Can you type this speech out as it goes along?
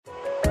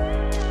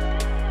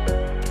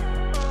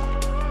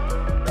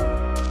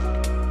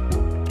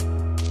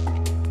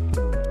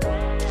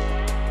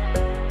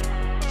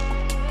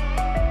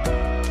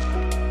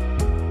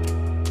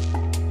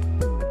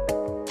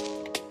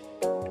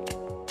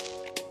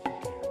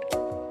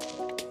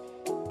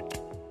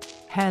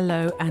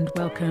Hello and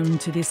welcome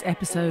to this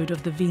episode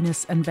of the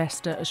Venus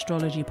Investor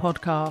Astrology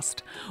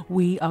Podcast.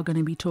 We are going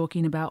to be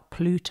talking about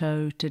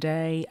Pluto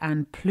today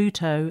and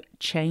Pluto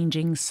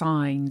changing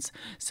signs.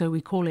 So we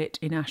call it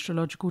in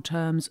astrological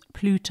terms,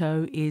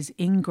 Pluto is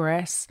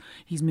ingress.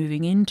 He's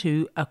moving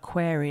into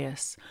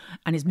Aquarius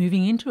and is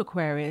moving into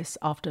Aquarius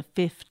after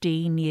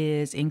 15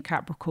 years in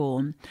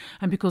Capricorn.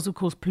 And because of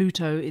course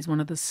Pluto is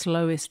one of the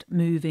slowest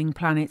moving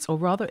planets, or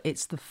rather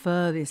it's the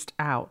furthest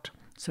out.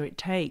 So it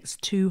takes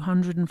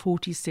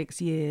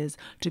 246 years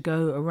to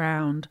go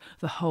around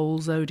the whole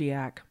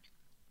zodiac.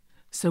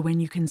 So when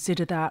you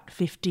consider that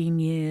 15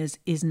 years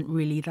isn't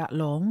really that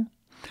long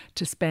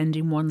to spend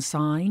in one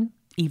sign,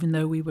 even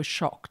though we were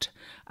shocked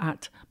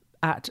at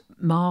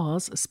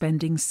Mars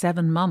spending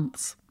 7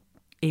 months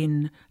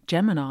in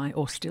Gemini,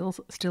 or still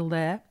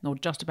there, or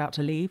just about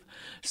to leave.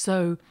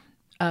 So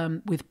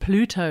with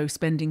Pluto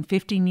spending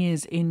 15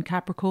 years in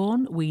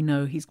Capricorn, we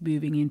know he's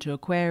moving into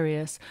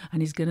Aquarius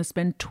and he's going to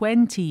spend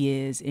 20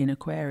 years in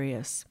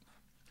Aquarius.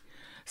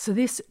 So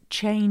this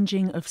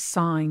changing of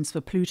signs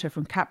for Pluto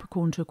from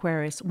Capricorn to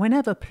Aquarius,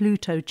 whenever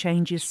Pluto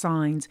changes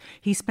signs,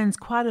 he spends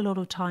quite a lot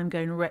of time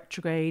going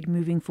retrograde,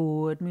 moving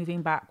forward,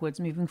 moving backwards,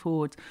 moving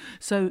forwards.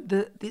 So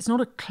it's not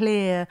a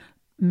clear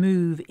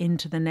move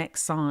into the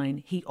next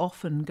sign. He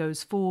often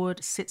goes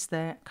forward, sits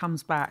there,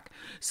 comes back.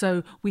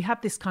 So we have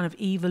this kind of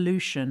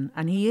evolution,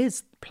 and he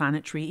is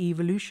planetary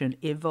evolution,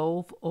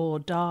 evolve or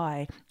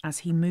die, as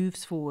he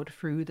moves forward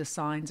through the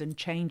signs and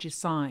changes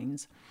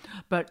signs.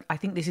 But I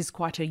think this is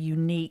quite a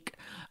unique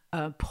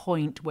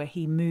point where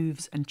he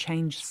moves and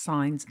changes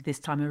signs this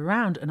time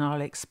around, and I'll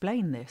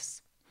explain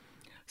this.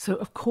 So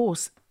of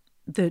course,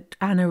 the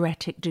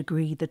anaretic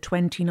degree, the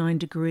 29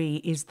 degree,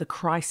 is the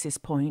crisis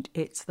point.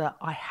 It's that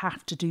I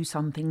have to do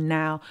something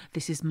now.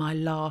 This is my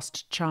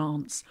last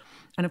chance.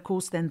 And of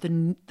course,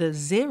 then the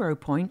 0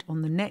 point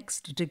on the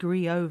next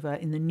degree over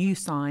in the new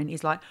sign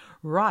is like,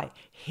 right,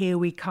 here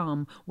we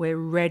come. We're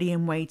ready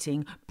and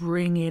waiting.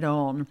 Bring it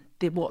on.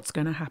 What's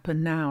going to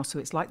happen now? So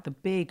it's like the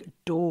big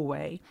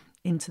doorway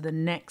into the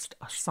next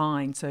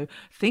sign. So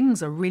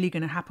things are really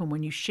going to happen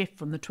when you shift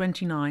from the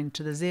 29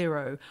 to the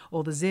 0,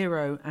 or the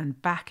 0 and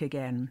back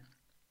again.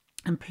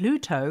 And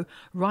Pluto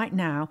right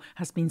now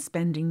has been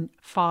spending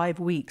 5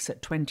 weeks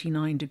at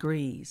 29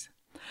 degrees.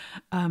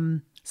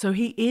 So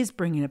he is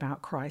bringing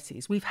about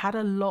crises. We've had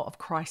a lot of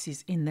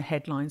crises in the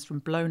headlines, from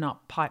blown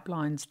up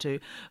pipelines to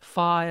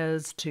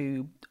fires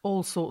to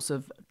all sorts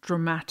of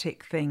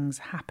dramatic things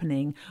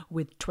happening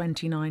with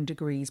 29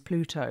 degrees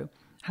Pluto.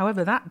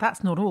 However,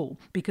 that's not all,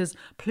 because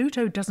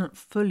Pluto doesn't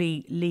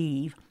fully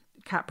leave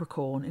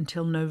Capricorn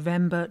until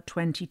November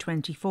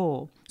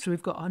 2024. So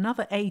we've got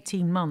another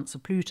 18 months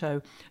of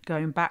Pluto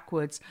going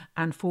backwards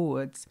and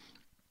forwards.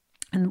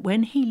 And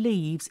when he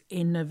leaves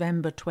in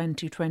November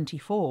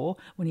 2024,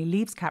 when he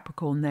leaves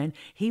Capricorn, then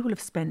he will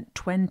have spent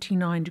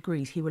 29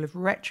 degrees. He will have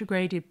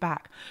retrograded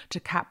back to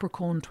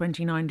Capricorn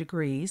 29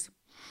 degrees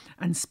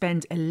and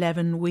spent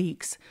 11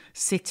 weeks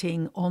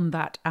sitting on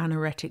that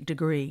anaretic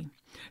degree.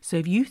 So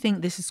if you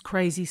think this is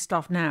crazy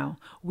stuff now,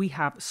 we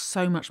have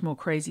so much more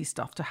crazy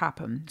stuff to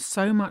happen,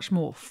 so much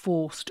more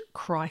forced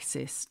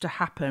crisis to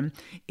happen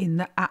in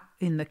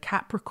the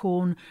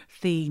Capricorn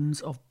themes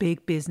of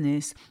big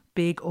business,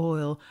 big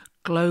oil,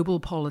 global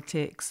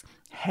politics,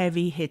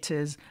 heavy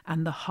hitters,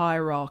 and the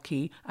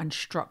hierarchy and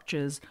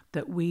structures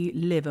that we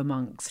live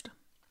amongst.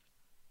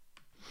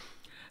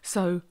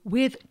 So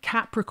with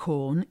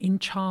Capricorn in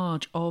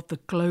charge of the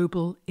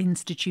global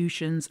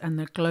institutions and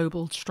the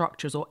global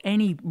structures, or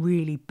any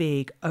really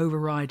big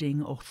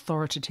overriding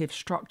authoritative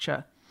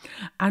structure,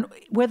 and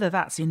whether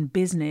that's in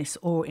business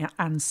or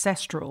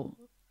ancestral,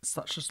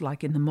 such as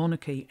like in the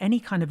monarchy, any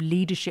kind of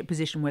leadership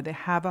position where they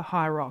have a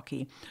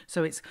hierarchy.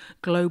 So it's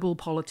global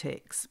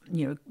politics,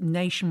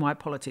 nationwide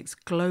politics,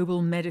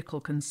 global medical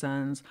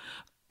concerns,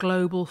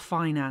 global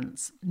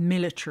finance,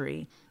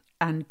 military,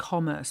 and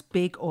commerce,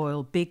 big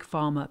oil, big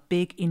pharma,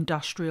 big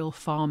industrial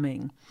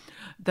farming,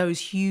 those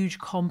huge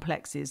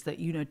complexes that,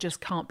 just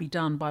can't be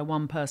done by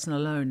one person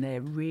alone. They're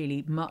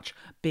really much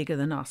bigger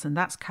than us. And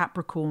that's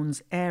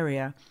Capricorn's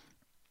area.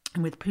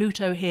 And with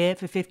Pluto here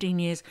for 15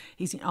 years,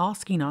 he's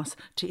asking us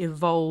to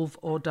evolve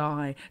or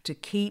die, to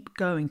keep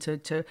going,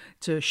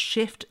 to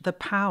shift the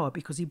power,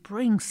 because he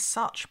brings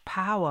such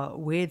power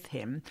with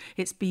him.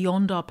 It's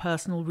beyond our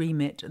personal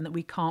remit and that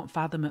we can't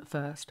fathom at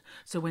first.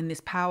 So when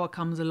this power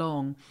comes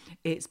along,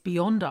 it's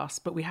beyond us,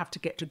 but we have to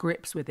get to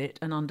grips with it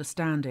and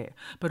understand it.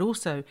 But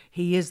also,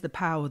 he is the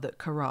power that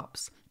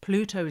corrupts.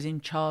 Pluto is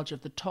in charge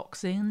of the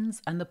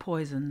toxins and the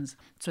poisons.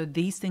 So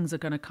these things are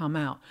going to come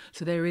out.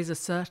 So there is a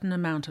certain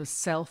amount of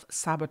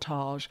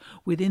self-sabotage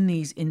within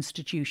these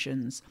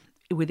institutions,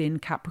 within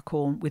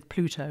Capricorn, with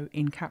Pluto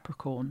in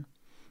Capricorn.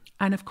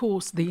 And of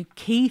course, the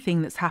key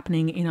thing that's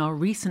happening in our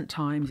recent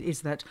times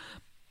is that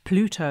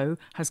Pluto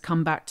has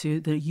come back to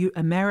the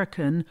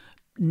American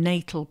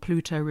natal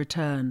Pluto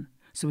return.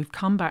 So we've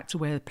come back to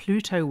where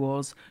Pluto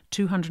was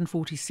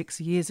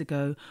 246 years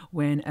ago,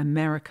 when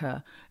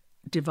America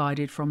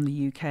divided from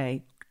the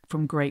UK,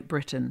 from Great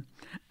Britain.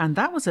 And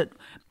that was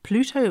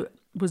Pluto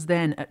was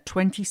then at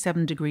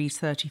 27 degrees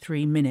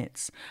 33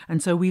 minutes.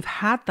 And so we've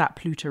had that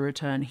Pluto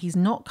return. He's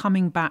not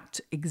coming back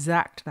to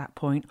exact that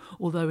point,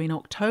 although in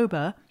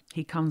October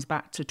he comes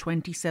back to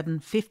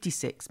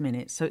 27:56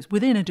 minutes. So it's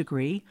within a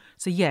degree.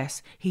 So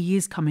yes, he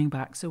is coming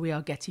back. So we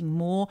are getting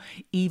more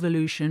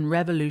evolution,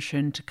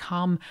 revolution to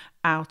come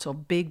out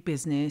of big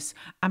business.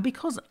 And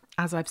because,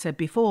 as I've said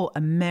before,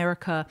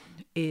 America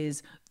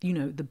is,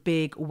 the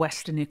big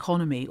Western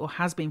economy, or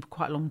has been for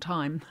quite a long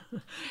time.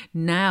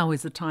 Now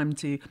is the time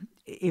to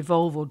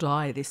evolve or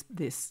die. This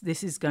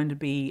is going to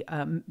be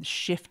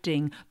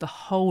shifting the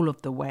whole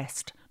of the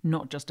West,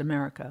 not just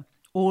America.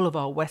 All of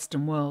our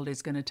Western world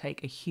is going to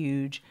take a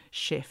huge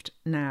shift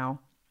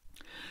now.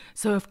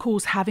 So, of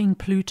course, having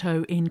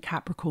Pluto in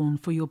Capricorn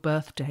for your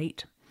birth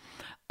date,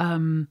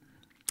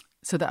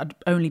 so that would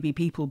only be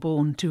people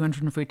born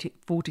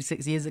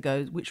 246 years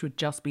ago, which would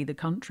just be the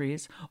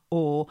countries,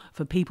 or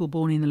for people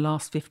born in the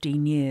last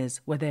 15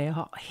 years, where they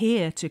are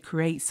here to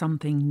create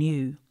something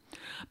new.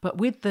 But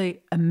with the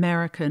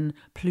American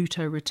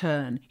Pluto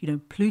return,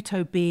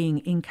 Pluto being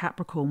in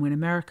Capricorn when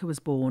America was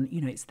born,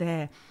 it's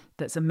there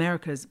that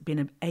America's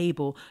been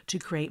able to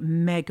create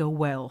mega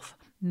wealth,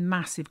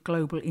 massive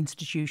global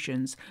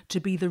institutions, to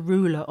be the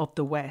ruler of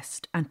the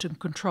West and to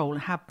control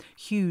and have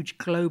huge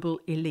global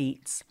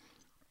elites.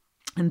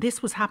 And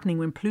this was happening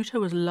when Pluto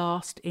was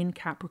last in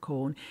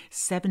Capricorn,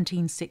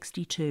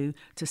 1762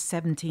 to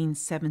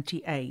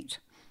 1778.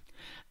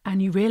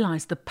 And you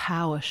realise the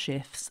power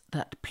shifts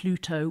that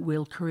Pluto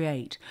will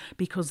create,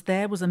 because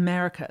there was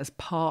America as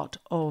part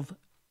of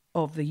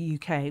the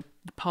UK,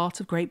 part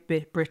of Great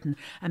Britain,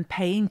 and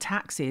paying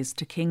taxes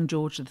to King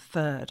George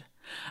III.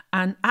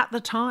 And at the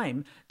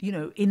time,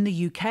 in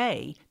the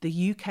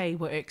UK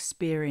were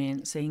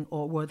experiencing,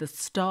 or were the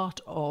start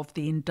of,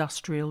 the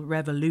Industrial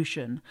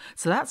Revolution.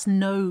 So that's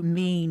no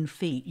mean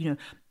feat.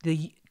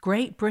 The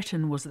Great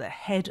Britain was the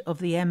head of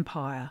the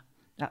empire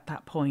at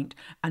that point,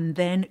 and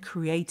then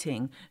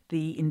creating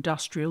the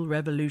Industrial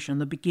Revolution,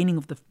 the beginning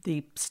of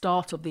the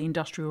start of the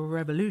Industrial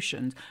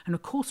Revolution. And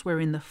of course, we're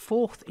in the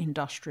fourth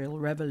Industrial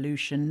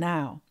Revolution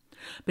now.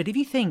 But if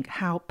you think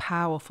how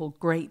powerful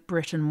Great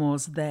Britain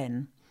was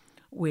then,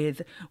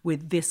 with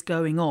this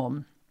going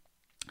on,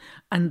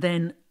 and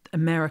then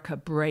America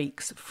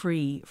breaks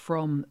free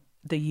from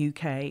the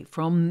UK,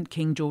 from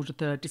King George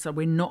III, decide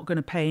we're not going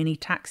to pay any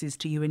taxes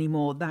to you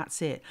anymore. That's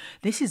it.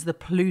 This is the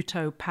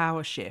Pluto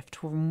power shift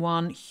from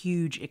one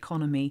huge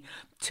economy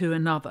to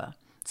another.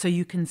 So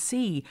you can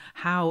see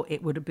how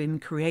it would have been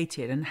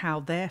created, and how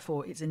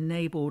therefore it's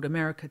enabled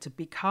America to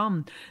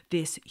become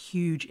this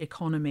huge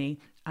economy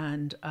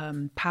and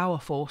power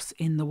force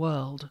in the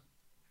world.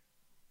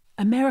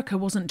 America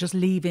wasn't just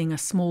leaving a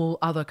small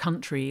other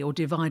country or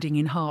dividing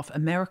in half.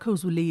 America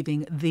was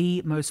leaving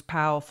the most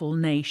powerful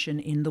nation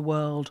in the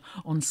world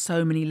on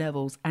so many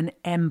levels. An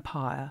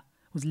empire,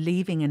 was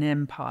leaving an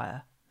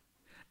empire.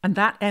 And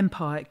that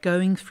empire,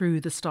 going through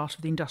the start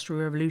of the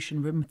Industrial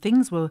Revolution, when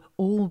things were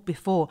all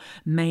before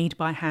made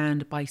by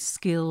hand by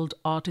skilled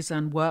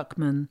artisan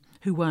workmen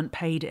who weren't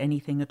paid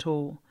anything at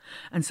all.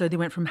 And so they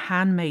went from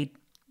handmade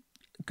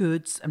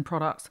goods and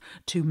products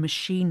to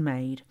machine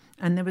made.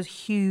 And there was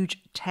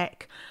huge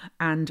tech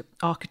and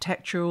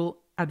architectural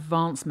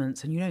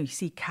advancements. And you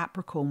see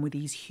Capricorn with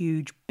these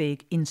huge,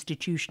 big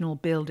institutional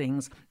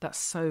buildings. That's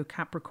so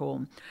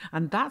Capricorn.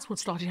 And that's what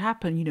started to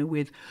happen,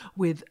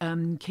 with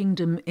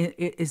Kingdom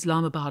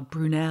Islamabad,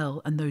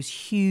 Brunel, and those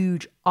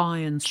huge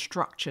iron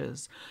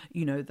structures,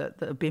 that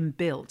have been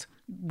built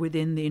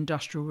within the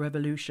Industrial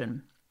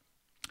Revolution.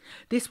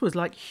 This was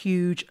like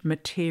huge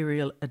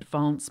material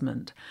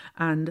advancement.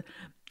 And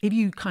if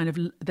you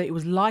that it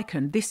was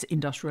likened, this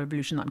Industrial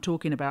Revolution that I'm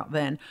talking about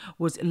then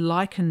was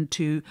likened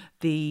to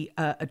the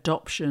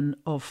adoption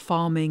of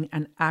farming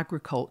and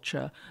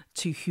agriculture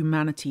to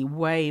humanity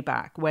way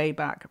back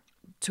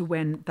to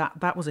when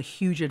that was a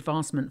huge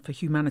advancement for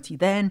humanity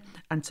then,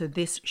 and to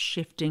this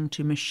shifting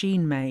to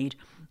machine made,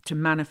 to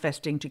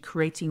manifesting, to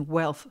creating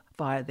wealth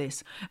via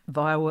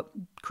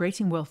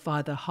creating wealth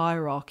via the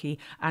hierarchy,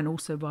 and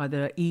also by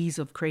the ease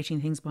of creating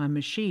things by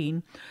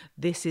machine.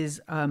 This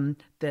is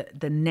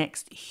the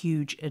next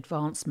huge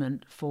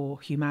advancement for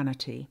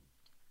humanity.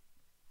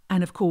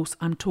 And of course,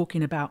 I'm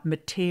talking about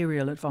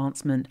material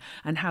advancement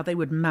and how they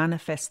would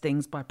manifest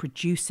things by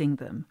producing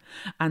them.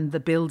 And the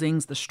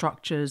buildings, the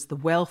structures, the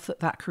wealth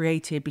that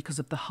created because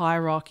of the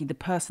hierarchy, the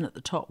person at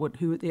the top,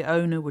 who the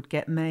owner would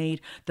get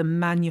made. The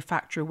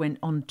manufacturer went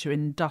on to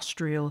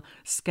industrial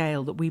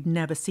scale that we've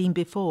never seen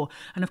before.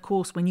 And of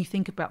course, when you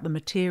think about the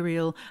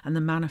material and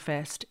the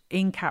manifest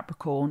in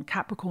Capricorn,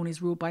 Capricorn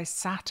is ruled by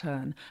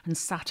Saturn. And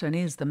Saturn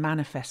is the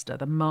manifester,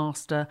 the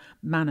master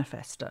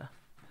manifester.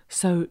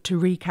 So to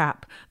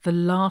recap, the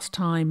last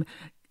time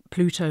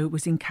Pluto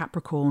was in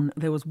Capricorn,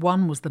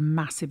 was the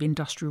massive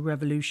Industrial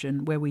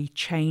Revolution, where we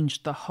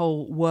changed the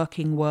whole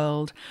working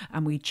world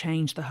and we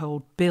changed the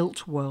whole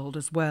built world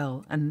as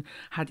well, and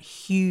had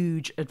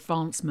huge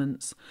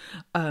advancements.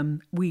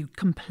 We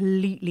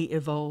completely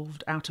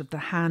evolved out of the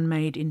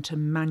handmade into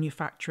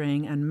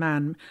manufacturing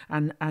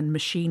and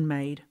machine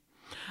made.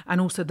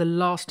 And also the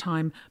last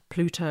time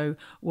Pluto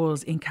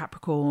was in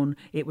Capricorn,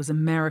 it was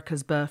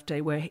America's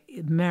birthday, where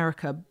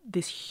America,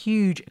 this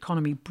huge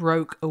economy,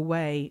 broke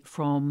away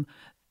from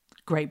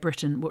Great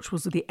Britain, which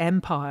was the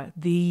empire.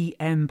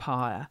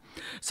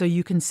 So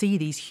you can see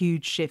these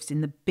huge shifts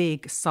in the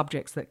big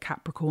subjects that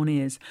Capricorn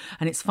is.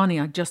 And it's funny,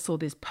 I just saw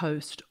this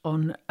post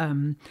on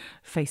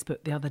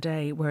Facebook the other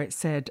day where it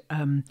said,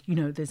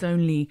 there's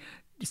only...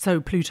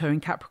 So Pluto in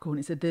Capricorn,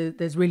 it said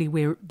there's really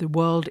where the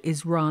world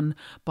is run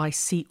by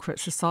secret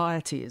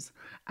societies.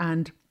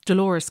 And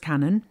Dolores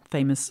Cannon,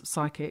 famous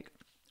psychic,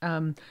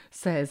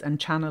 says, and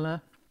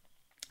channeler,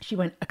 she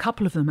went, a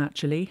couple of them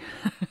actually.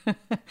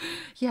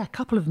 Yeah, a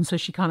couple of them. So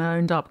she kind of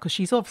owned up, because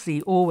she's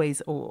obviously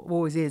always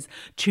is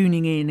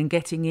tuning in and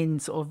getting in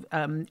sort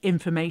of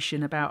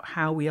information about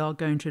how we are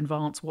going to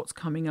advance, what's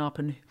coming up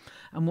and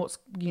what's,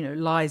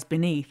 lies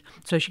beneath.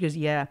 So she goes,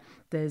 yeah,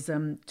 there's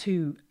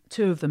two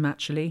of them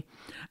actually.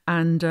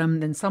 And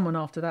then someone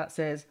after that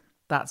says,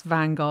 that's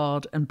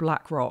Vanguard and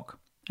BlackRock.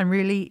 And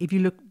really, if you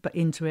look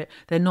into it,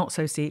 they're not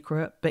so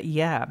secret, but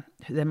yeah,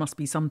 there must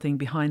be something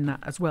behind that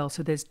as well.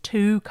 So there's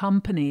two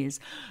companies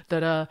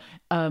that are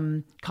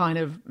kind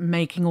of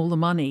making all the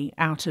money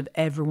out of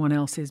everyone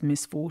else's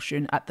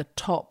misfortune at the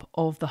top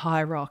of the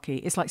hierarchy.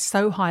 It's like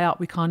so high up,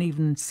 we can't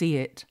even see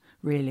it,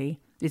 really.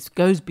 It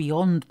goes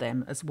beyond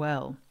them as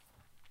well.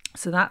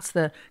 So that's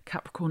the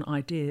Capricorn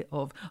idea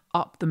of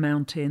up the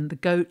mountain. The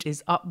goat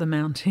is up the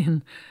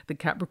mountain, the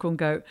Capricorn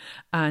goat,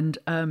 and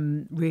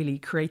really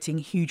creating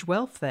huge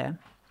wealth there.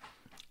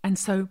 And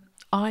so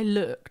I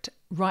looked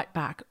right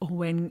back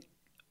when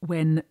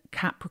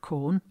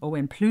Capricorn, or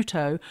when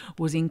Pluto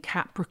was in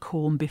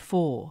Capricorn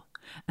before.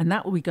 And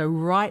that we go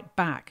right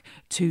back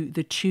to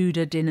the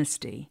Tudor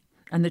dynasty.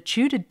 And the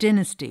Tudor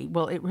dynasty,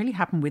 well, it really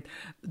happened with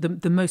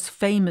the most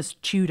famous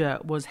Tudor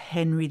was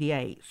Henry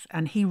VIII.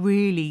 And he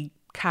really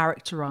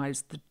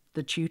characterized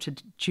the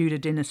Tudor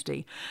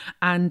dynasty.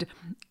 And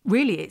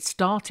really it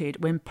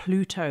started when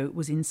Pluto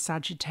was in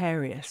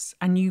Sagittarius.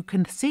 And you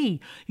can see,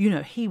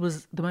 he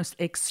was the most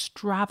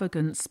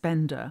extravagant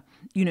spender.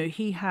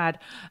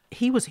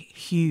 He was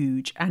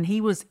huge and he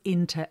was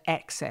into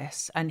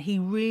excess. And he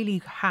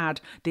really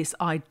had this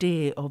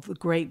idea of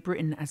Great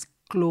Britain as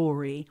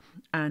glory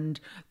and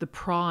the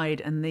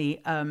pride and the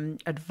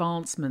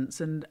advancements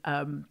and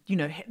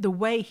the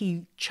way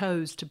he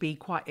chose to be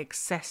quite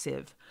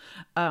excessive.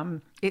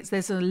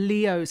 There's a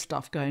Leo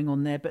stuff going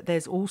on there, but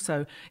there's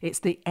also it's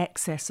the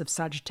excess of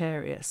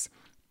Sagittarius.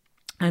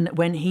 And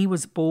when he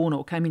was born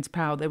or came into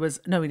power,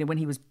 when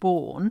he was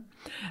born,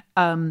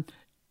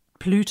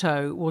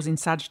 Pluto was in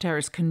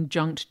Sagittarius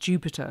conjunct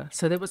Jupiter,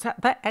 so there was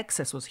that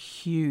excess was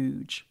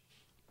huge.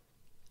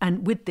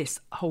 And with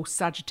this whole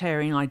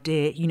Sagittarian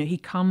idea, he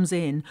comes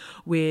in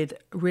with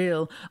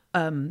real,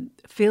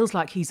 feels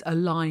like he's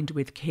aligned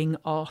with King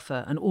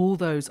Arthur and all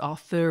those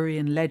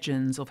Arthurian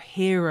legends of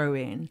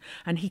heroing.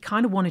 And he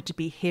kind of wanted to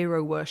be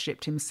hero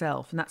worshipped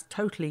himself. And that's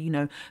totally,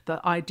 the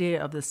idea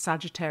of the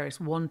Sagittarius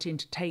wanting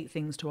to take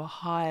things to a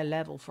higher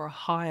level for a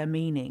higher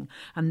meaning.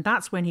 And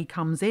that's when he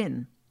comes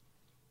in.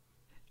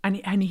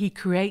 And he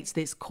creates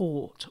this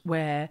court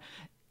where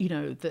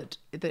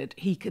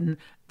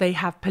they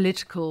have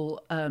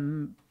political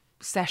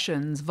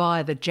sessions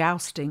via the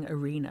jousting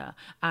arena,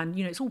 and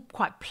it's all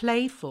quite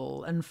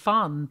playful and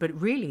fun, but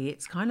really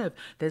it's kind of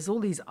there's all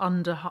these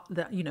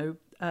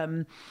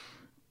kind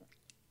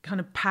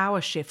of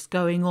power shifts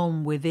going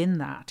on within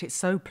that. It's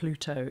so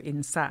Pluto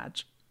in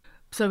Sag.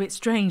 So it's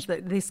strange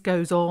that this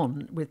goes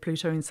on with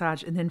Pluto in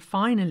Sag, and then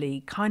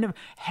finally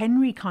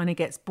Henry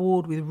gets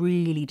bored with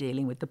really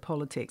dealing with the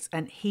politics,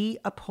 and he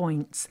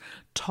appoints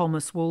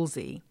Thomas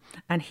Wolsey,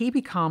 and he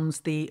becomes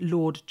the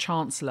Lord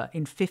Chancellor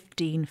in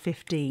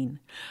 1515.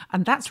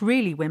 And that's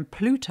really when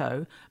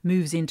Pluto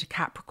moves into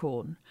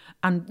Capricorn.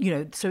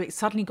 And, so it's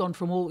suddenly gone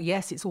from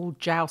it's all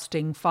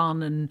jousting,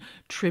 fun and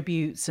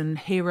tributes and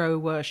hero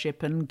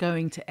worship and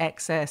going to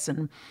excess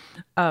and,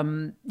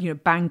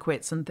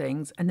 banquets and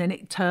things. And then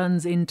it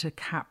turns into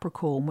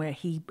Capricorn, where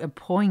he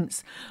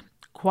appoints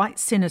quite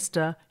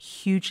sinister,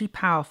 hugely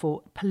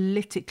powerful,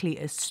 politically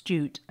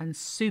astute and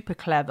super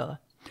clever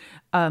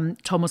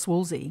Thomas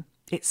Wolsey.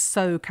 It's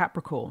so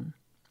Capricorn.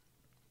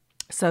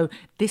 So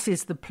this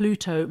is the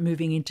Pluto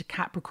moving into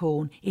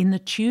Capricorn in the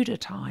Tudor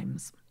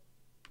times.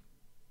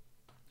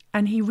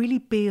 And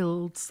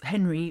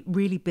Henry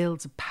really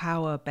builds a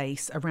power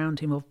base around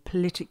him of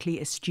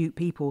politically astute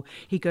people.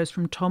 He goes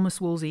from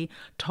Thomas Wolsey,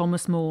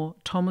 Thomas More,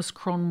 Thomas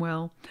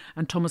Cromwell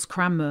and Thomas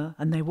Cranmer,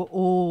 and they were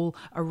all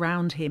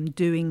around him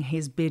doing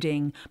his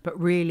bidding. But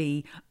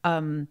really,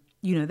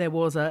 there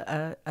was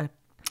a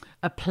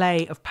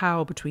play of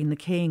power between the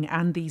king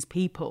and these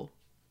people.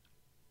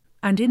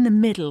 And in the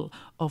middle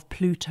of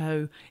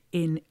Pluto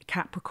in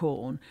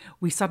Capricorn,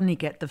 we suddenly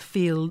get the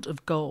field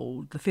of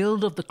gold, the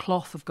field of the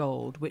cloth of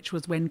gold, which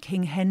was when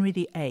King Henry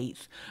VIII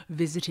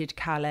visited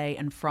Calais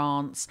and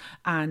France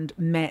and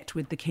met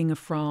with the King of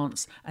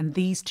France. And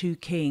these two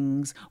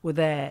kings were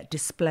there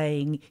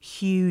displaying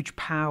huge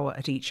power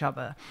at each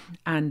other,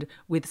 and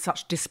with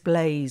such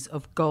displays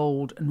of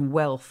gold and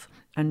wealth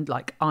and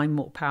like, I'm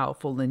more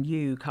powerful than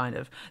you, kind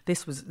of.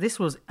 This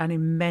was an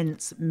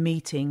immense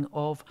meeting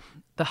of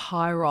the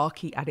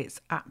hierarchy at its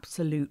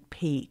absolute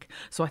peak.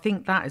 So I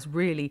think that is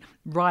really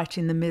right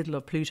in the middle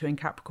of Pluto in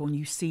Capricorn.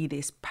 You see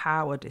this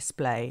power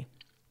display.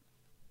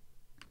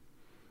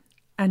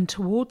 And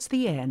towards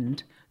the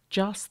end,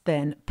 just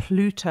then,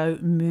 Pluto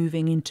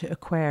moving into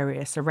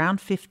Aquarius around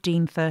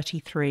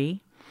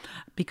 1533,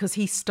 because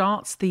he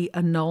starts the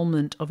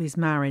annulment of his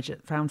marriage at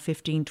around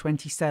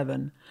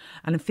 1527.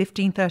 And in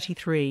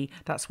 1533,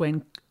 that's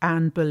when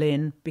Anne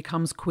Boleyn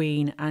becomes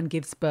queen and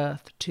gives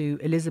birth to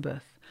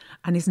Elizabeth.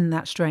 And isn't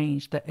that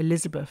strange that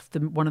Elizabeth,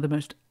 one of the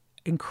most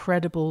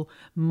incredible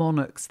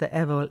monarchs that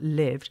ever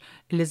lived,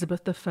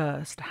 Elizabeth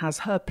I, has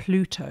her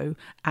Pluto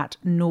at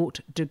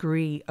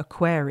 0°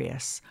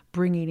 Aquarius,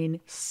 bringing in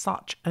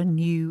such a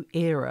new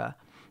era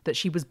that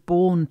she was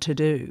born to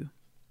do.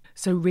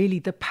 So really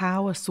the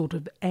power sort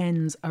of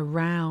ends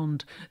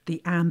around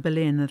the Anne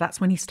Boleyn, and that's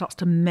when he starts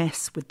to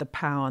mess with the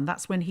power, and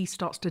that's when he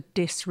starts to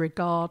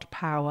disregard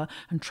power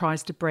and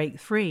tries to break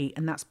free,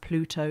 and that's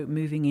Pluto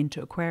moving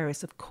into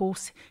Aquarius. Of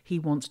course he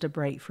wants to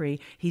break free.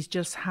 He's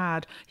just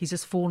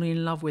fallen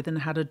in love with and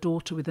had a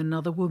daughter with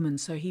another woman,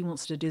 so he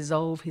wants to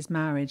dissolve his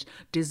marriage,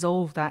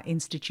 dissolve that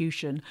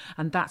institution.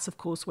 And that's of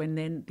course when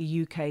then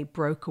the UK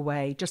broke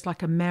away, just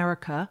like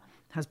America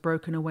has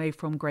broken away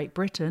from Great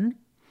Britain.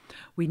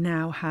 We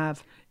now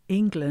have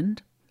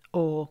England,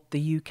 or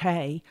the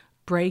UK,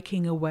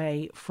 breaking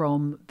away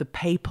from the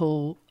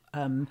papal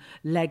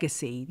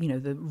legacy,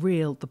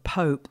 the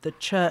Pope, the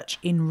Church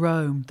in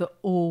Rome, the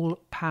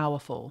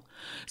all-powerful.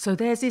 So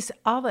there's this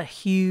other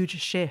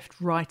huge shift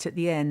right at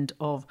the end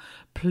of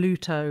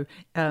Pluto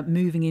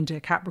moving into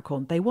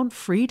Capricorn. They want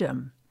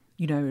freedom.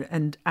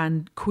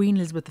 And Queen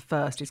Elizabeth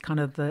I is kind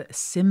of the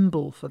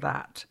symbol for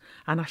that.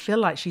 And I feel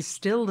like she's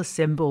still the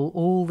symbol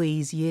all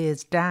these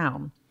years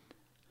down.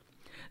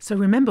 So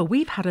remember,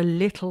 we've had a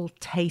little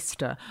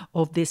taster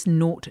of this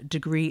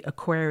 0°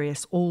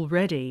 Aquarius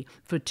already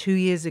for 2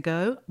 years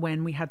ago,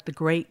 when we had the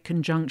great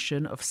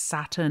conjunction of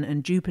Saturn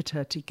and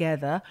Jupiter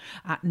together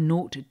at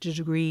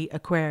 0°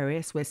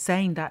 Aquarius. We're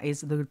saying that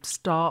is the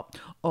start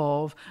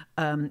of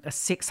a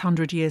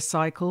 600-year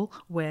cycle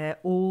where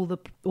all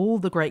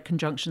the great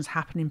conjunctions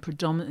happen in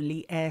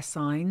predominantly air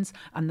signs.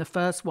 And the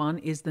first one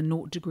is the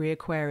 0°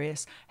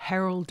 Aquarius,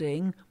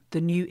 heralding the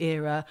new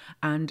era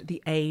and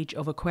the age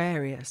of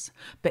Aquarius.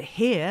 But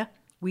here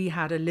we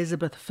had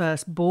Elizabeth I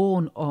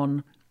born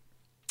on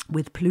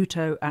with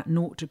Pluto at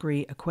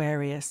 0°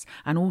 Aquarius,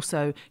 and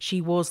also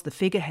she was the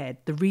figurehead.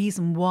 The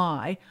reason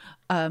why,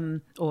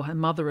 or her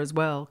mother as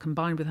well,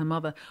 combined with her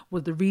mother,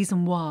 was the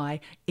reason why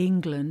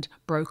England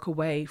broke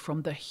away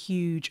from the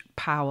huge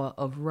power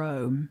of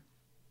Rome.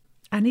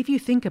 And if you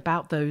think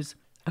about those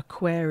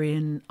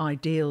Aquarian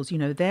ideals,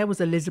 there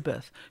was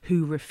Elizabeth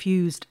who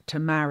refused to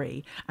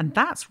marry, and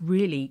that's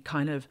really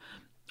kind of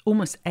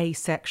almost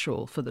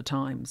asexual for the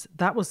times.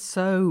 That was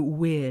so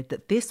weird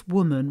that this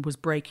woman was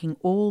breaking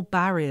all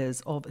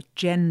barriers of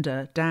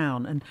gender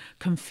down and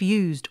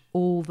confused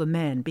all the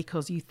men,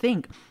 because you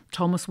think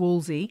Thomas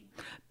Wolsey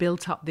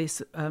built up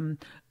this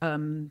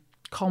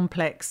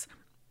complex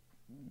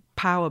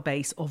power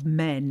base of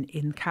men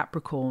in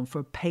Capricorn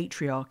for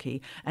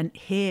patriarchy, and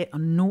here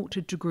on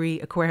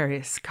 0°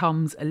 Aquarius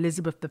comes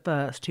Elizabeth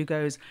I, who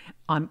goes,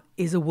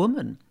 is a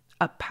woman,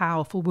 a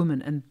powerful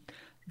woman. And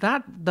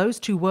those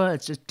two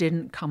words just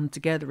didn't come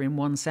together in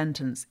one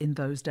sentence in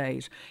those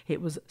days.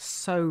 It was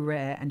so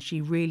rare, and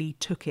she really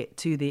took it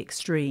to the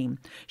extreme.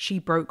 She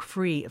broke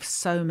free of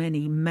so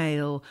many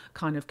male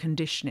kind of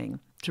conditioning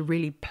to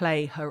really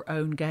play her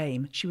own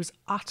game. She was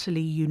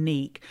utterly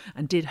unique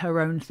and did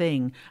her own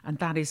thing, and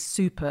that is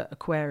super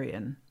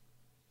Aquarian.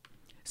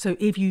 So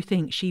if you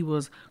think she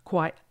was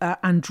quite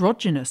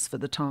androgynous for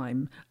the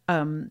time,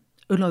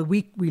 although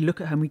we look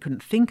at her and we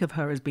couldn't think of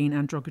her as being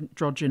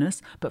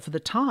androgynous, but for the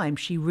time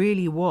she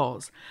really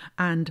was.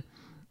 And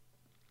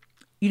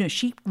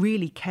she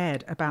really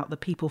cared about the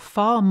people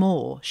far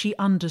more. She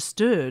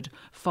understood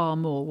far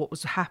more what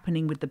was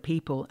happening with the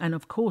people. And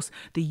of course,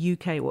 the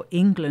UK, or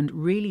England,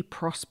 really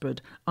prospered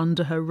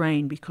under her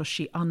reign because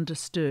she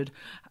understood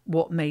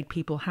what made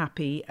people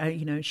happy.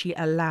 She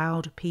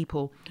allowed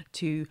people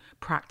to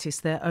practice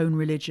their own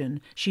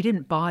religion. She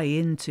didn't buy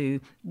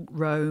into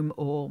Rome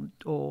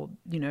or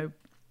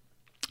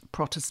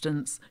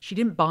Protestants. She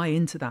didn't buy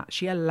into that.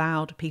 She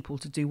allowed people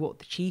to do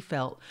what she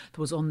felt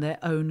was on their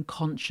own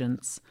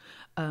conscience,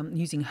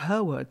 using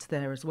her words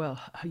there as well.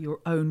 Your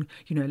own,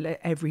 let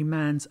every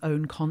man's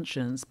own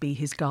conscience be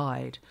his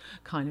guide,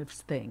 kind of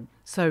thing.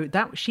 So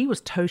that she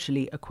was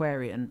totally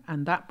Aquarian,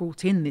 and that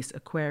brought in this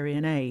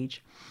Aquarian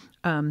age.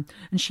 And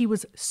she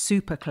was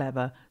super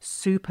clever,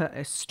 super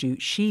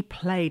astute. She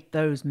played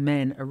those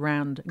men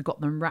around and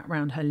got them wrapped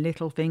around her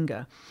little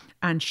finger.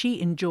 And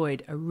she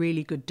enjoyed a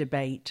really good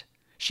debate.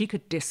 She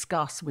could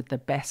discuss with the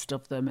best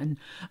of them,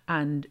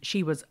 and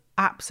she was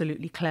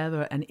absolutely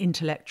clever and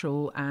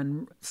intellectual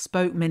and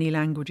spoke many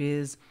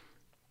languages.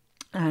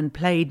 and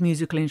played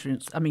musical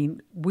instruments. I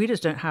mean, we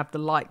just don't have the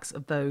likes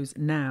of those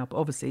now, but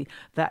obviously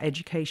that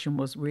education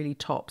was really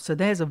top. So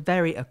there's a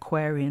very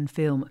Aquarian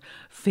feel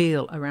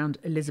around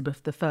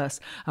Elizabeth I.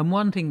 And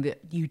one thing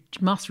that you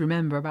must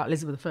remember about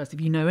Elizabeth I,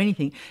 if you know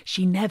anything,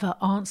 she never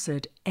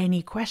answered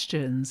any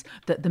questions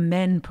that the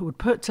men would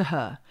put to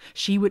her.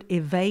 She would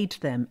evade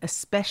them,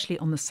 especially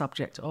on the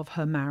subject of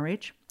her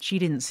marriage. She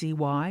didn't see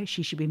why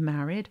she should be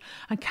married.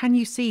 And can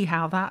you see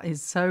how that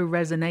is so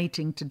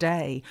resonating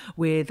today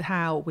with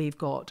how we've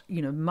got,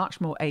 much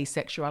more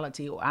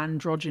asexuality or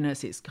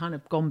androgynous? It's kind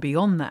of gone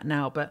beyond that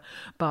now,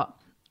 but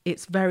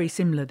it's very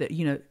similar that,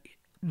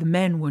 the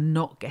men were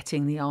not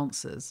getting the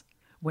answers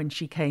when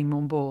she came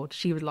on board.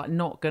 She was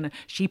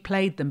she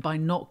played them by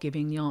not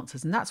giving the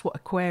answers. And that's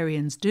what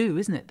Aquarians do,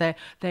 isn't it?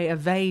 They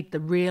evade the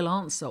real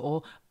answer,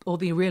 or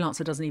the real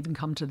answer doesn't even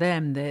come to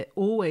them. They're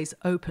always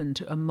open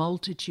to a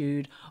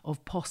multitude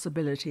of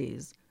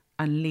possibilities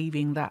and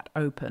leaving that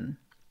open.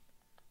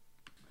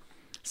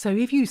 So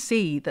if you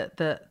see that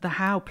the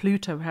how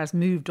Pluto has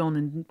moved on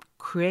and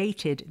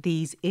created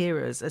these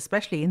eras,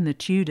 especially in the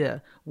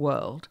Tudor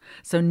world.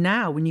 So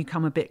now when you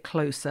come a bit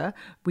closer,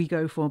 we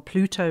go for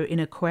Pluto in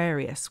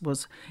Aquarius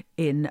was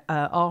in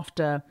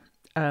after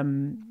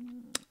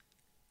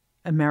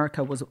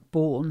America was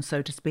born,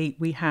 so to speak.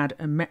 We had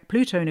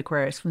Pluto in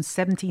Aquarius from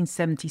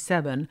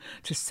 1777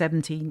 to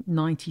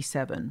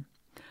 1797.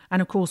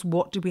 And of course,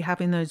 what did we have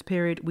in those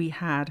period? We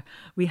had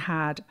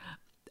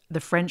the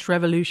French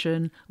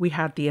Revolution, we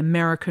had the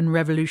American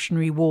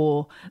Revolutionary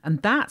War,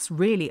 and that's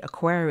really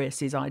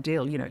Aquarius's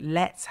ideal.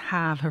 Let's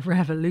have a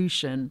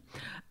revolution.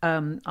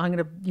 I'm going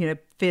to,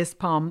 fist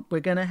pump.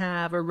 We're going to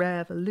have a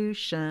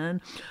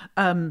revolution.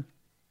 So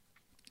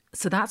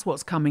that's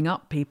what's coming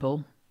up,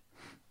 people.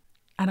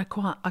 And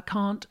I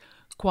can't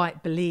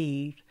quite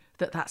believe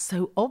that that's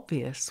so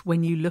obvious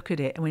when you look at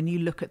it and when you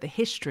look at the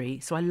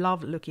history. So I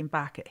love looking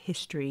back at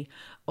history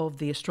of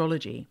the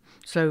astrology.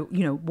 So,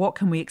 what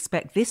can we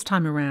expect this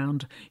time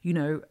around?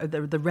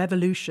 The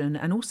revolution,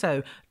 and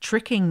also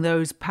tricking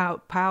those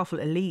powerful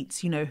elites,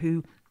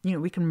 who,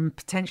 we can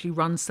potentially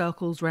run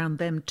circles around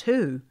them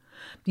too.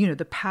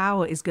 The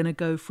power is going to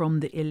go from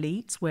the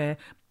elites, where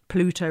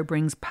Pluto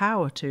brings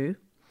power to,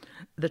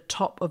 the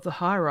top of the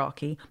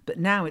hierarchy, but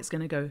now it's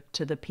going to go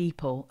to the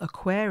people.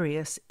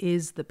 Aquarius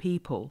is the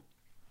people.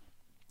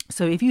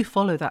 So if you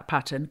follow that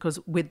pattern, because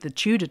with the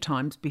Tudor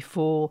times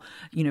before,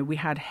 we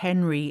had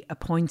Henry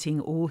appointing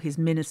all his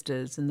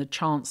ministers and the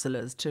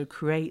chancellors to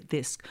create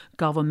this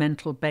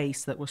governmental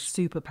base that was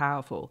super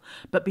powerful.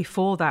 But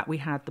before that, we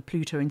had the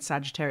Pluto in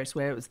Sagittarius,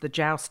 where it was the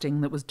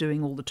jousting that was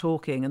doing all the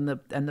talking and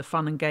the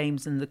fun and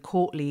games and the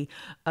courtly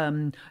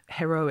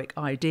heroic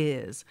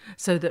ideas.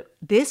 So that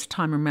this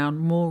time around,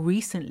 more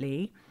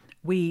recently,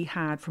 we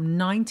had from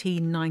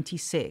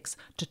 1996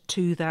 to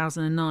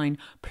 2009,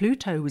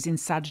 Pluto was in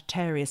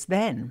Sagittarius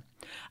then.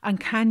 And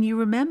can you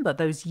remember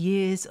those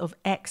years of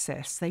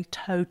excess? They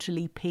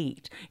totally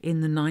peaked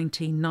in the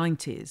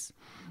 1990s.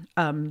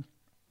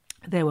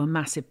 There were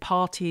massive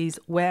parties,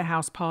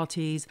 warehouse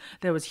parties,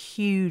 there was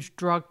huge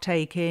drug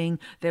taking,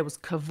 there was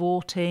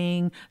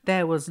cavorting,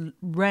 there was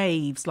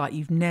raves like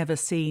you've never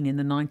seen in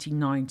the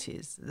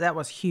 1990s. That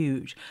was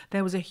huge.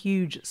 There was a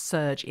huge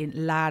surge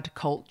in lad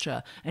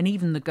culture, and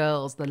even the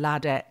girls, the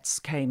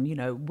ladettes came,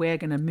 we're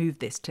going to move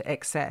this to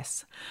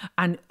excess.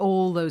 And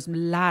all those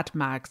lad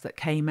mags that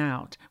came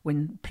out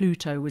when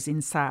Pluto was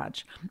in Sag.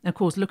 And of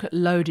course, look at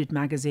Loaded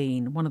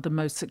magazine, one of the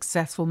most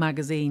successful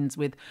magazines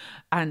with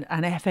and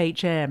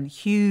FHM,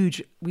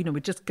 huge,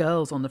 with just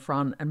girls on the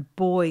front and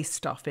boy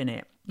stuff in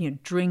it,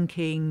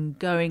 drinking,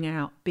 going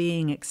out,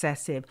 being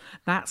excessive.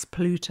 That's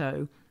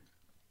Pluto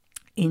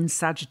in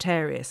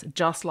Sagittarius,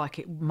 just like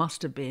it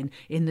must have been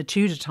in the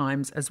Tudor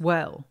times as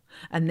well.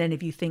 And then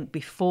if you think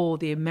before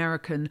the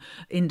American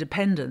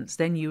independence,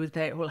 then you would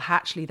think, well,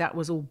 actually that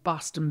was all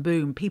bust and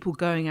boom. People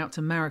going out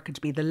to America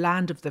to be the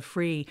land of the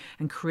free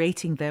and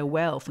creating their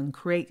wealth and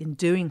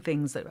doing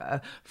things that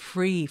are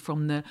free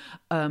from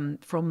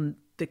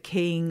the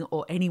king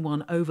or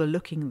anyone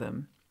overlooking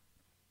them.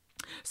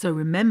 So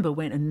remember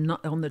when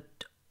on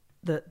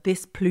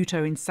this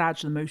Pluto in Sag,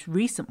 the most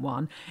recent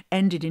one,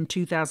 ended in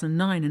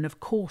 2009. And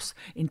of course,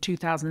 in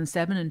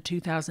 2007 and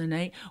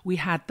 2008, we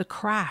had the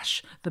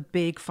crash, the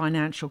big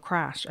financial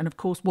crash. And of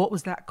course, what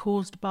was that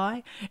caused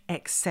by?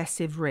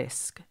 Excessive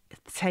risk,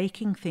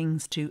 taking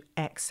things to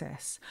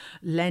excess,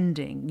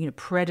 lending,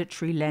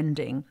 predatory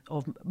lending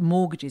of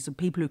mortgages of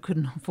people who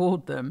couldn't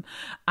afford them,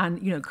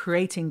 and,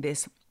 creating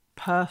this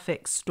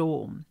perfect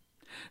storm.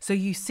 So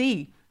you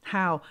see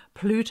how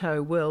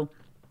Pluto will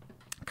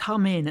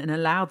come in and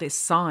allow this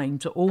sign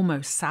to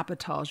almost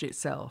sabotage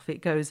itself.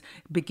 It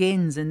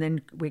begins, and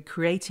then we're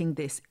creating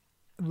this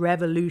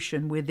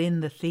revolution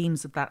within the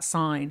themes of that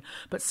sign,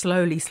 but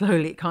slowly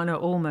it kind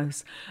of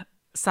almost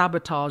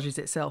sabotages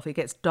itself. It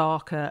gets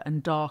darker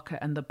and darker,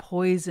 and the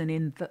poison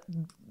in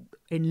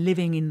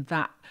living in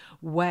that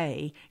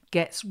way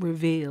gets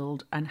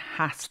revealed and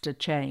has to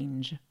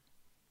change.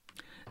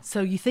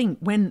 So you think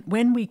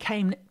when we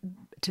came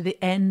to the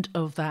end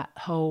of that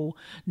whole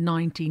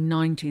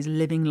 1990s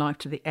living life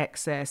to the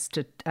excess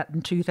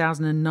in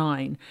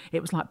 2009,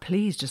 it was like,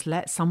 please just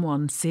let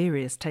someone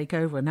serious take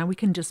over. Now we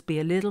can just be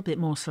a little bit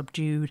more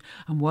subdued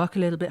and work a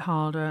little bit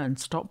harder and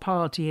stop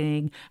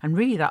partying. And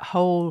really that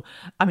whole,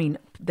 I mean,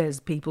 there's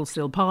people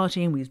still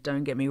partying,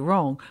 don't get me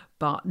wrong,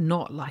 but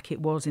not like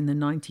it was in the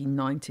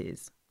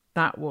 1990s.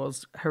 That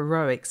was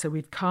heroic. So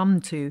we've come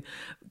to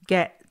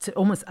get to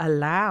almost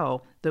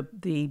allow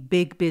the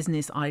big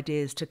business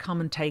ideas to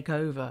come and take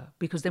over,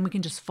 because then we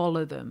can just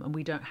follow them and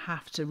we don't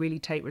have to really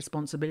take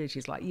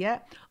responsibilities like, yeah,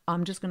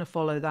 I'm just going to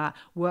follow that,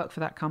 work for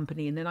that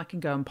company, and then I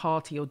can go and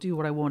party or do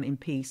what I want in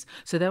peace.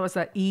 So there was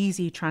that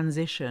easy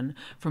transition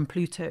from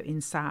Pluto in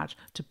Sag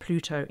to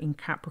Pluto in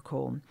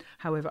Capricorn.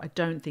 However, I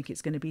don't think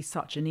it's going to be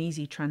such an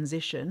easy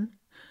transition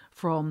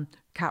from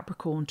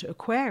Capricorn to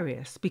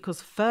Aquarius, because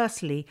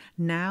firstly,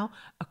 now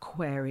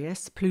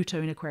Aquarius,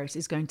 Pluto in Aquarius,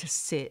 is going to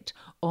sit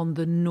on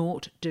the 0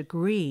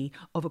 degree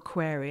of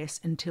Aquarius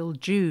until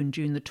June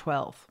the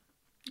 12th,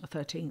 or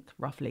 13th,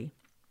 roughly.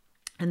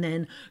 And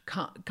then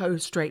go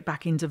straight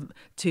back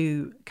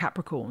to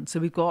Capricorn. So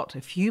we've got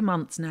a few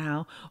months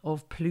now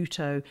of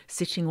Pluto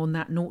sitting on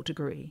that 0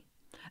 degree.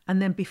 And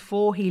then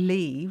before he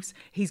leaves,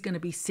 he's going to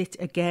be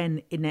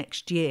again in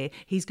next year.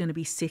 He's going to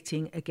be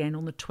sitting again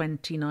on the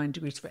 29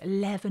 degrees for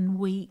 11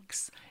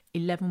 weeks.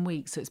 11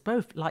 weeks. So it's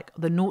both like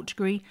the 0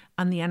 degree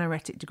and the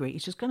anaretic degree.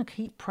 It's just going to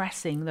keep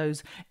pressing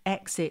those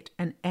exit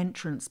and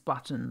entrance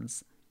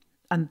buttons.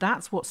 And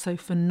that's what's so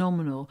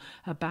phenomenal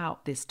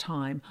about this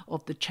time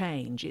of the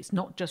change. It's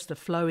not just a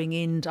flowing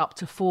in up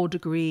to 4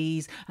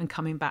 degrees and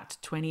coming back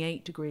to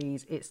 28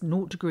 degrees. It's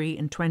 0 degree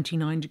and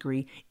 29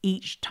 degree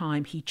each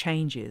time he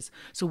changes.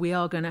 So we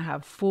are going to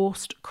have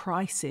forced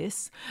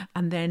crisis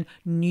and then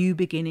new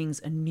beginnings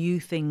and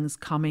new things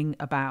coming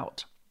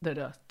about that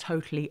are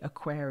totally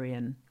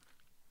Aquarian.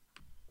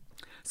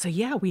 So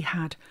yeah, we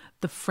had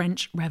the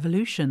French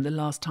Revolution the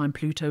last time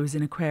Pluto was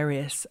in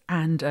Aquarius,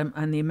 and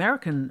the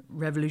American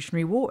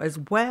Revolutionary War as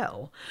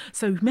well.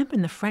 So remember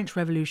in the French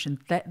Revolution,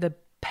 the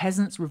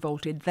peasants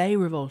revolted. They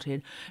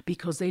revolted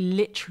because they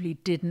literally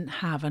didn't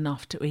have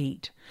enough to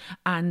eat.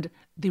 And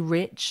the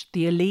rich,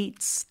 the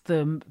elites,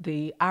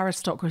 the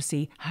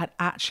aristocracy had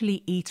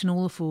actually eaten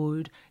all the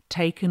food,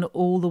 taken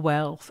all the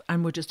wealth,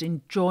 and were just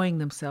enjoying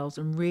themselves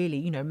and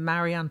really,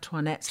 Marie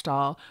Antoinette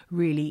style,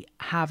 really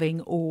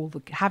having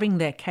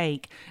their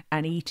cake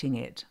and eating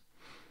it.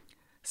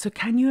 So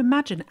can you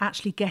imagine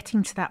actually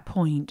getting to that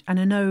point? And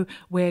I know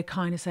we're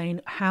kind of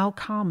saying, how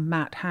come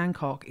Matt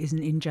Hancock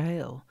isn't in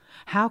jail?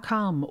 How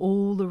come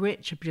all the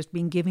rich have just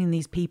been giving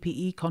these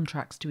PPE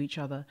contracts to each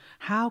other?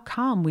 How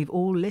come we've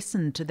all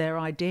listened to their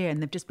idea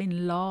and they've just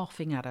been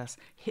laughing at us?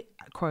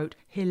 Quote,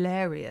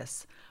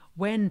 hilarious.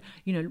 When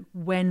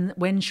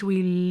should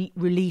we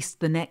release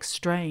the next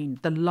strain?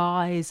 The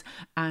lies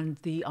and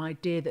the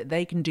idea that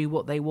they can do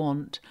what they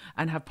want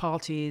and have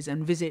parties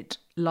and visit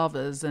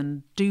lovers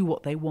and do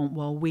what they want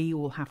while we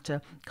all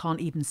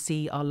can't even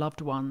see our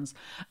loved ones.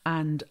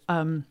 And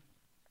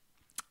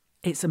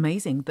it's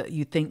amazing that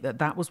you think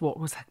that was what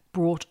was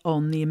brought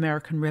on the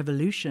American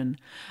Revolution.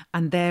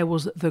 And there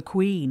was the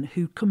Queen,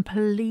 who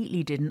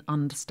completely didn't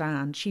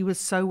understand. She was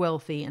so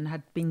wealthy and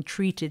had been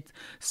treated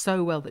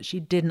so well that she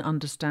didn't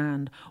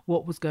understand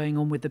what was going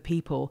on with the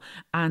people.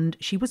 And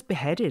she was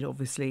beheaded,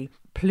 obviously.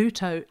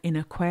 Pluto in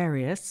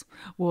Aquarius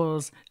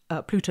was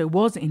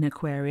in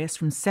Aquarius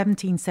from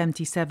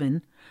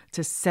 1777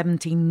 to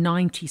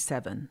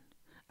 1797.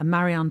 And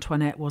Marie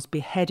Antoinette was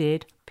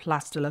beheaded,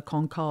 Place de la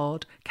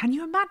Concorde. Can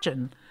you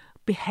imagine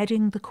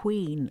beheading the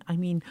Queen? I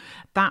mean,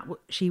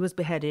 she was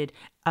beheaded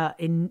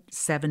in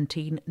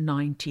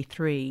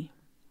 1793.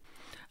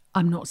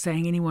 I'm not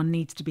saying anyone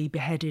needs to be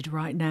beheaded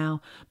right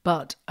now,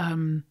 but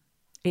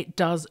it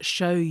does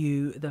show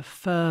you the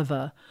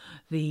fervour,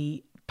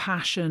 the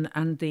passion,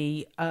 and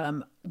the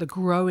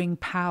growing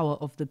power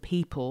of the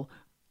people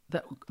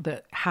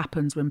that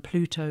happens when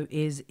Pluto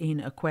is in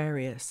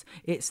Aquarius.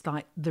 It's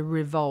like the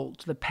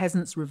revolt, the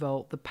peasants'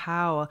 revolt, the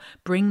power,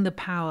 bring the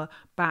power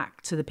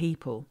back to the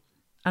people.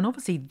 And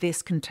obviously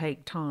this can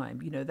take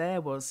time. There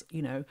was,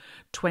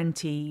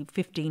 20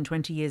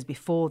 years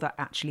before that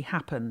actually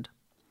happened.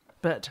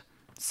 But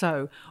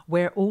so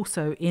we're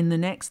also in the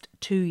next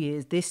 2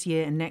 years, this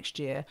year and next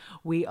year,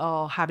 we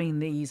are having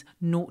these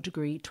 0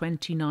 degree,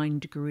 29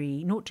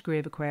 degree, 0 degree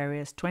of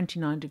Aquarius,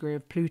 29 degree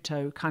of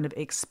Pluto kind of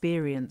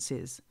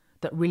experiences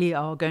that really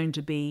are going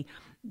to be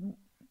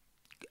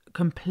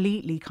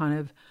completely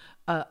kind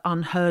of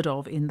unheard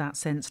of in that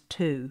sense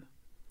too.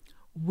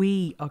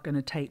 We are going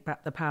to take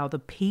back the power. The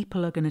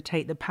people are going to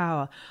take the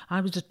power.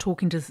 I was just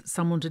talking to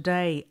someone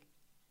today.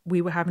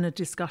 We were having a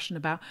discussion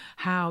about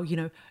how,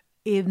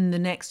 in the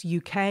next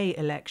UK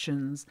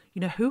elections,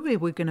 who are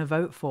we going to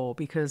vote for?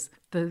 Because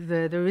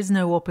there is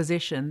no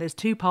opposition. There's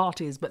two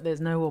parties, but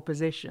there's no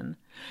opposition.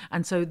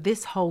 And so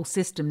this whole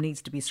system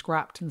needs to be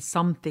scrapped and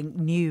something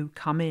new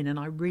come in. And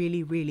I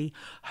really, really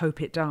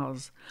hope it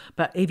does.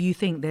 But if you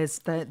think there's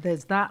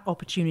that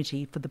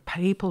opportunity for the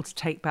people to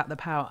take back the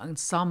power and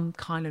some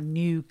kind of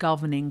new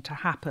governing to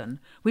happen,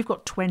 we've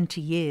got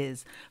 20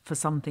 years for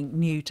something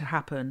new to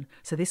happen.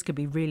 So this could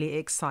be really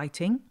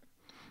exciting.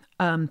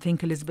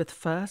 Think Elizabeth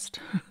first.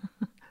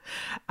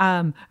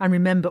 And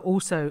remember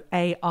also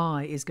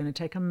AI is going to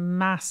take a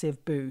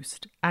massive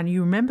boost. And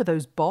you remember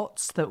those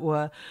bots that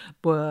were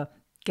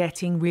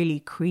getting really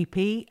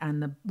creepy,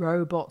 and the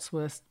robots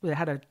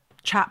had a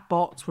chat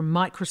bots from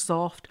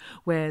Microsoft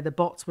where the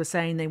bots were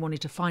saying they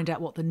wanted to find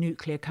out what the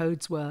nuclear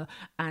codes were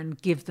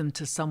and give them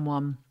to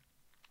someone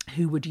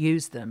who would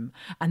use them.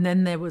 And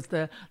then there was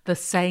the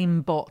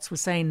same bots were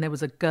saying there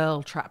was a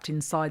girl trapped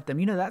inside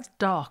them. That's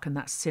dark and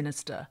that's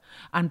sinister.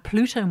 And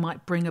Pluto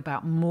might bring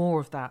about more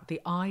of that. The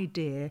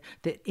idea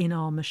that in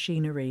our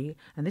machinery,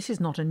 and this is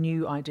not a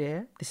new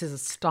idea, this is a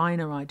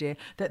Steiner idea,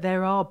 that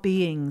there are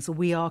beings,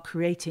 we are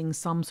creating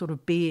some sort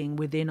of being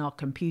within our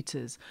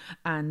computers.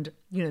 And,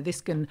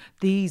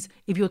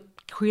 if you're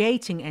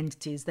creating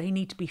entities, they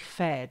need to be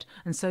fed.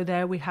 And so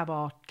there we have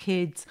our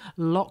kids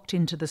locked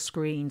into the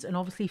screens and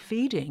obviously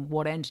feeding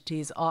what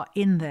entities are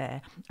in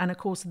there. And of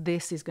course,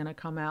 this is going to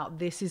come out.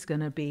 This is going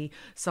to be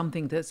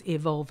something that's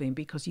evolving,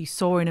 because you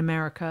saw in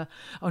America,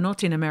 or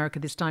not in America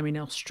this time, in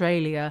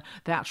Australia,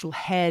 the actual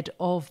head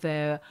of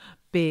their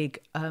big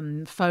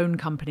phone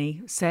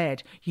company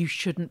said you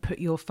shouldn't put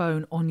your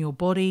phone on your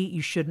body,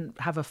 you shouldn't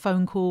have a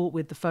phone call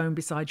with the phone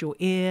beside your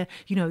ear.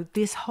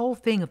 This whole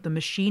thing of the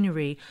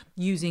machinery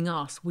using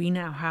us, we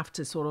now have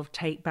to sort of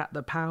take back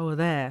the power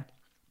there.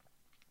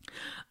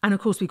 And of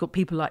course we've got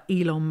people like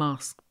Elon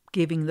Musk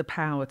giving the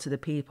power to the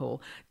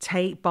people,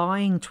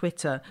 buying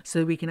Twitter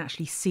so we can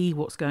actually see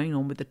what's going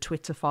on with the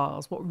Twitter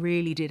files, what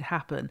really did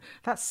happen.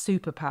 That's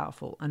super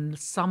powerful, and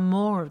some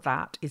more of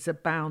that is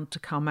bound to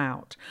come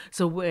out.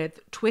 So with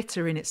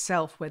Twitter in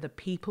itself, where the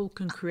people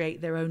can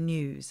create their own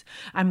news,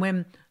 and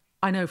when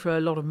I know for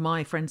a lot of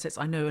my friend sets,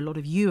 I know a lot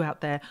of you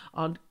out there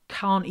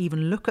can't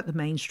even look at the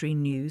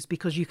mainstream news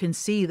because you can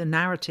see the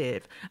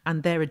narrative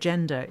and their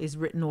agenda is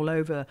written all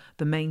over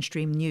the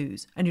mainstream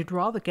news. And you'd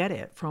rather get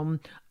it from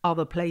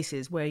other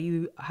places where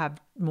you have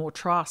more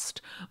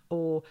trust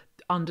or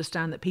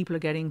understand that people are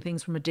getting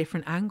things from a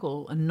different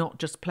angle and not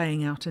just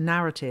playing out a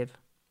narrative.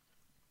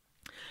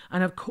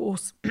 And of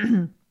course,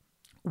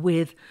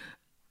 with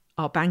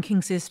our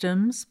banking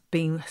systems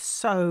being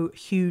so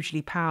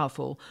hugely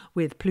powerful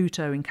with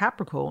Pluto in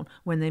Capricorn,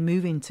 when they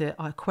move into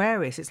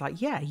Aquarius, it's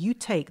like, yeah, you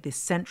take this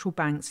central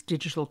bank's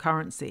digital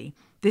currency.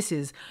 This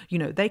is,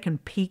 they can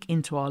peek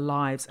into our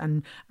lives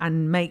and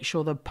make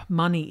sure the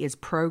money is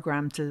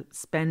programmed to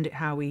spend it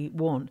how we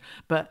want.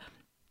 But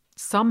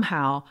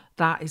somehow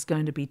that is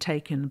going to be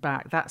taken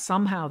back. That's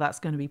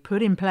going to be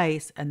put in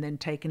place and then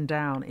taken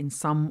down in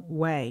some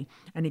way.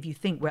 And if you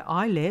think where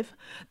I live,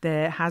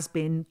 there has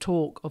been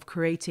talk of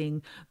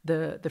creating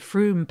the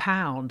Froome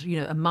pound,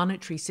 a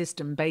monetary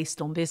system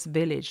based on this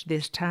village,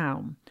 this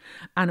town.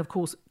 And of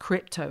course,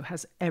 crypto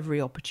has every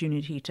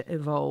opportunity to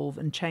evolve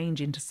and change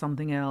into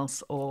something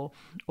else or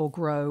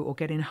grow or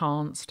get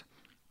enhanced.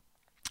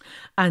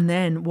 And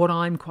then what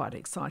I'm quite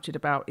excited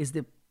about is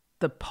the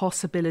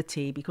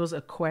possibility, because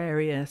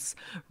Aquarius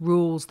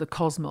rules the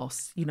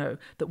cosmos,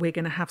 that we're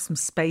going to have some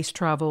space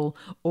travel,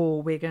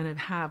 or we're going to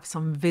have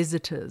some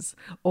visitors,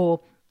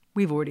 or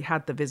we've already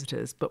had the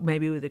visitors, but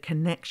maybe with a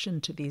connection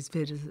to these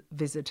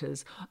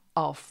visitors,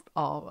 our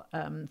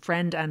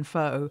friend and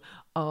foe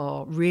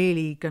are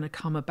really going to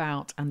come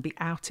about and be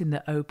out in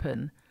the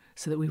open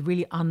so that we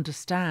really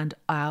understand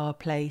our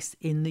place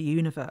in the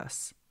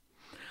universe.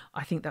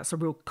 I think that's a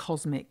real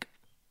cosmic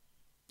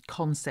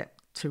concept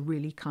to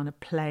really kind of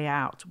play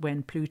out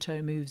when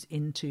Pluto moves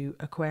into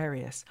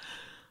Aquarius.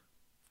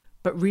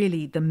 But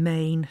really, the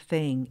main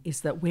thing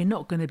is that we're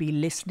not going to be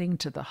listening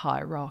to the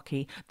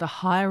hierarchy. The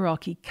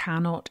hierarchy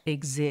cannot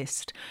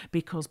exist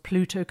because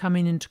Pluto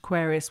coming into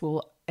Aquarius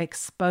will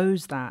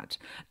expose that.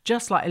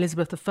 Just like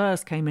Elizabeth I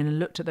came in and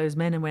looked at those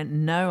men and went,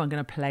 no, I'm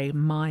going to play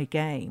my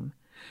game.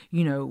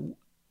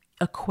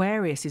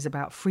 Aquarius is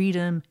about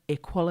freedom,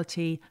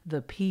 equality,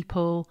 the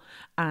people,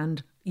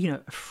 and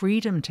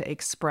freedom to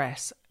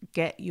express,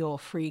 get your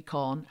freak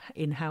on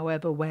in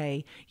however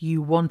way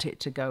you want it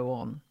to go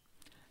on.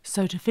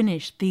 So to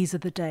finish, these are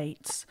the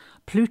dates.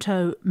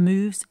 Pluto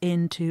moves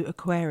into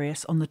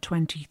Aquarius on the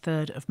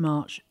 23rd of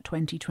March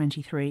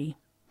 2023.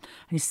 And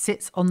he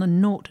sits on the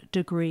 0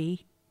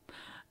 degree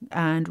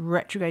and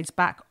retrogrades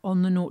back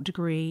on the 0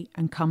 degree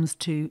and comes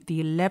to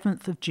the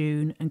 11th of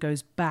June and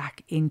goes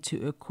back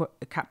into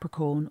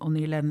Capricorn on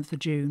the 11th of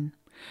June.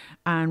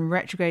 And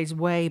retrogrades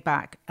way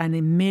back, and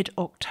in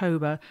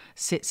mid-October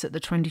sits at the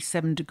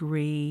 27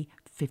 degree,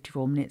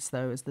 54 minutes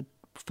though, as the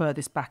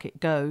furthest back it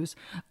goes,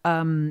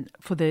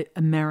 for the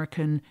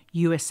American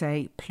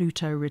USA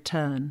Pluto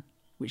return,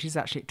 which is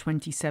actually at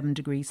 27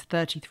 degrees,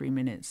 33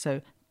 minutes.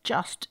 So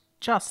just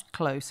just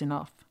close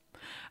enough.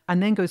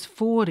 And then goes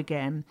forward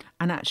again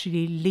and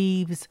actually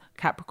leaves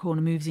Capricorn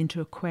and moves into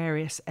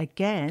Aquarius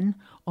again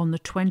on the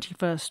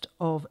 21st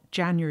of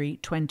January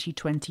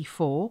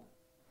 2024.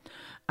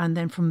 And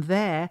then from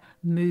there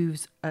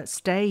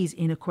stays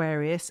in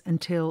Aquarius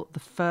until the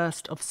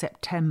 1st of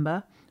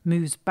September,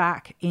 moves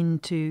back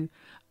into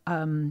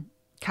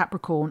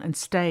Capricorn and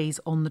stays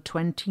on the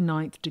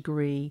 29th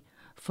degree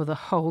for the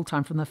whole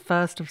time, from the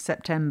 1st of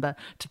September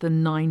to the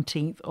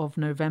 19th of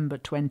November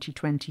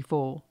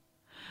 2024.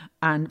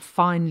 And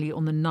finally,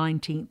 on the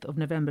 19th of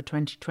November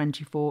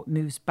 2024,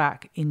 moves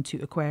back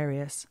into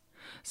Aquarius.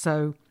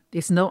 So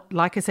it's not,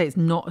 like I say, it's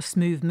not a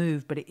smooth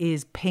move, but it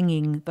is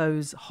pinging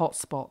those hot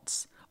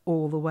spots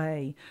all the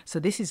way. So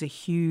this is a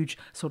huge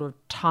sort of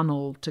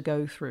tunnel to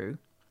go through.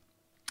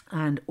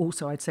 And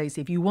also I'd say,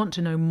 so if you want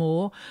to know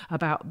more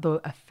about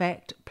the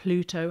effect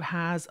Pluto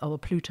has, or the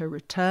Pluto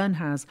return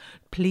has,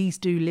 please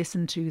do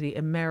listen to the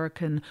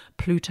American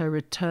Pluto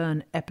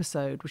return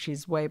episode, which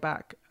is way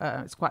back.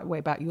 It's quite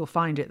way back. You'll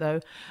find it though,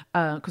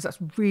 because that's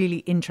really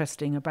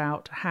interesting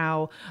about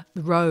how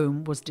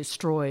Rome was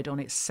destroyed on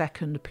its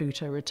second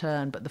Pluto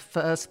return. But the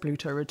first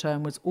Pluto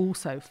return was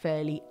also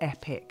fairly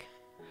epic.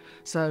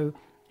 So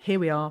here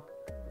we are,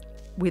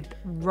 with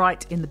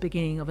right in the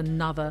beginning of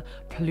another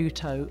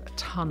Pluto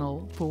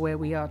tunnel for where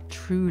we are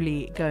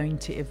truly going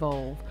to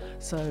evolve.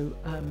 So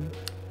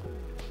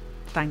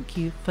thank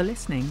you for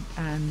listening,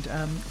 and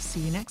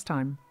see you next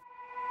time.